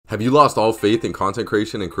Have you lost all faith in content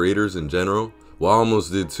creation and creators in general? Well, I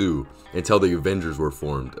almost did too, until the Avengers were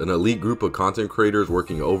formed, an elite group of content creators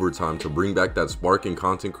working overtime to bring back that spark in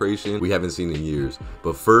content creation we haven't seen in years.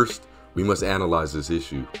 But first, we must analyze this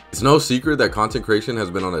issue. It's no secret that content creation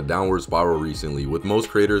has been on a downward spiral recently, with most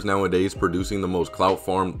creators nowadays producing the most clout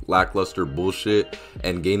farm, lackluster bullshit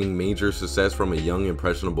and gaining major success from a young,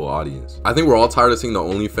 impressionable audience. I think we're all tired of seeing the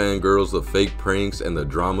OnlyFans girls, the fake pranks, and the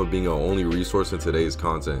drama being our only resource in today's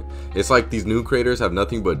content. It's like these new creators have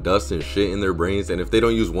nothing but dust and shit in their brains, and if they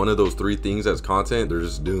don't use one of those three things as content, they're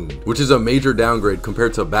just doomed. Which is a major downgrade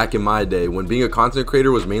compared to back in my day, when being a content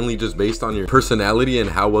creator was mainly just based on your personality and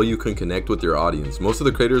how well you can connect with your audience. Most of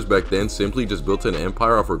the creators back then simply just built an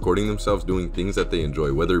empire off recording themselves doing things that they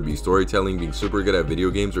enjoy, whether it be storytelling, being super good at video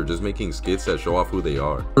games, or just making skits that show off who they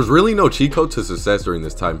are. There's really no cheat code to success during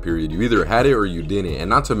this time period. You either had it or you didn't, and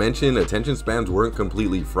not to mention attention spans weren't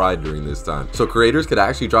completely fried during this time. So creators could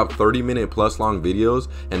actually drop 30-minute plus long videos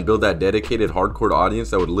and build that dedicated hardcore audience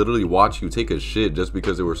that would literally watch you take a shit just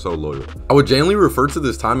because they were so loyal. I would generally refer to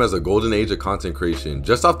this time as a golden age of content creation,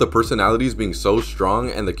 just off the personalities being so strong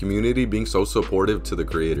and the community being so supportive to the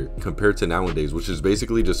creator, compared to nowadays, which is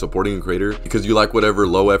basically just supporting a creator because you like whatever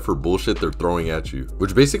low effort bullshit they're throwing at you.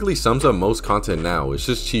 Which basically sums up most content now. It's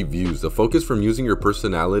just cheap views. The focus from using your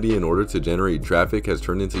personality in order to generate traffic has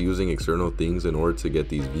turned into using external things in order to get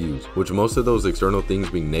these views, which most of those external things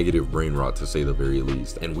being negative brain rot, to say the very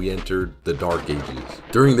least. And we entered the dark ages.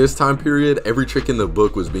 During this time period, every trick in the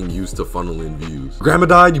book was being used to funnel in views. Grandma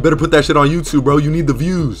died, you better put that shit on YouTube, bro. You need the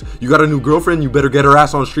views. You got a new girlfriend, you better get her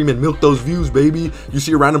ass on stream and milk those views, baby. You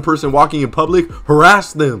see a random person walking in public,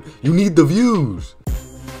 harass them. You need the views.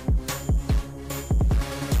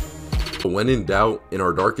 But when in doubt, in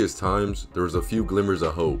our darkest times, there was a few glimmers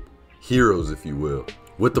of hope. Heroes, if you will.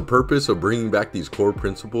 With the purpose of bringing back these core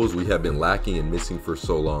principles we have been lacking and missing for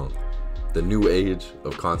so long. The new age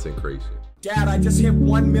of content creation. Dad, I just hit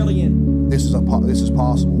 1 million. This is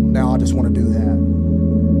possible. Now I just want to do that.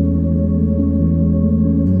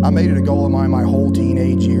 I made it a goal of mine my whole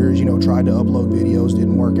teenage years, you know, tried to upload videos,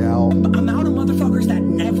 didn't work out. Amount of motherfuckers that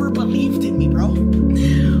never believed in me, bro.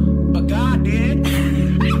 But God did.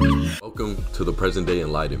 Welcome to the present day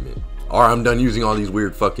enlightenment. Alright, I'm done using all these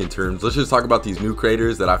weird fucking terms. Let's just talk about these new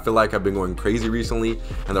creators that I feel like have been going crazy recently,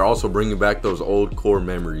 and they're also bringing back those old core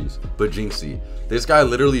memories. But Jynxzi, this guy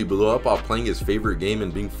literally blew up off playing his favorite game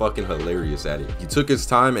and being fucking hilarious at it. He took his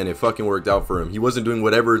time and it fucking worked out for him. He wasn't doing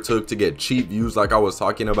whatever it took to get cheap views like I was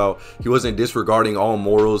talking about. He wasn't disregarding all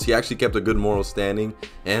morals. He actually kept a good moral standing,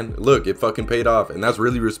 and look, it fucking paid off, and that's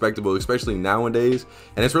really respectable, especially nowadays.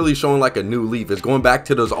 And it's really showing like a new leaf. It's going back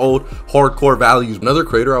to those old hardcore values. Another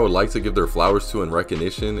creator I would like to give their flowers to and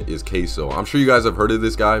recognition is Queso. I'm sure you guys have heard of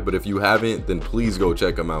this guy, but if you haven't, then please go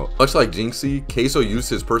check him out. Much like Jynxzi, Queso used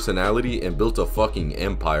his personality and built a fucking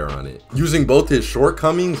empire on it, using both his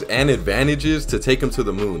shortcomings and advantages to take him to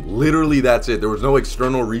the moon. Literally, that's it. There was no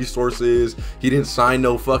external resources. He didn't sign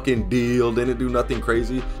no fucking deal, didn't do nothing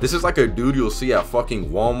crazy. This is like a dude you'll see at fucking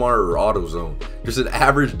Walmart or AutoZone. Just an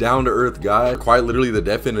average down-to-earth guy, quite literally the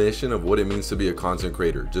definition of what it means to be a content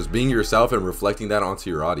creator. Just being yourself and reflecting that onto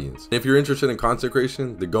your audience. If you're interested in content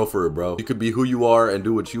creation, then go for it, bro. You could be who you are and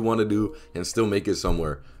do what you want to do and still make it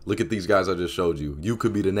somewhere. Look at these guys I just showed you. You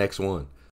could be the next one.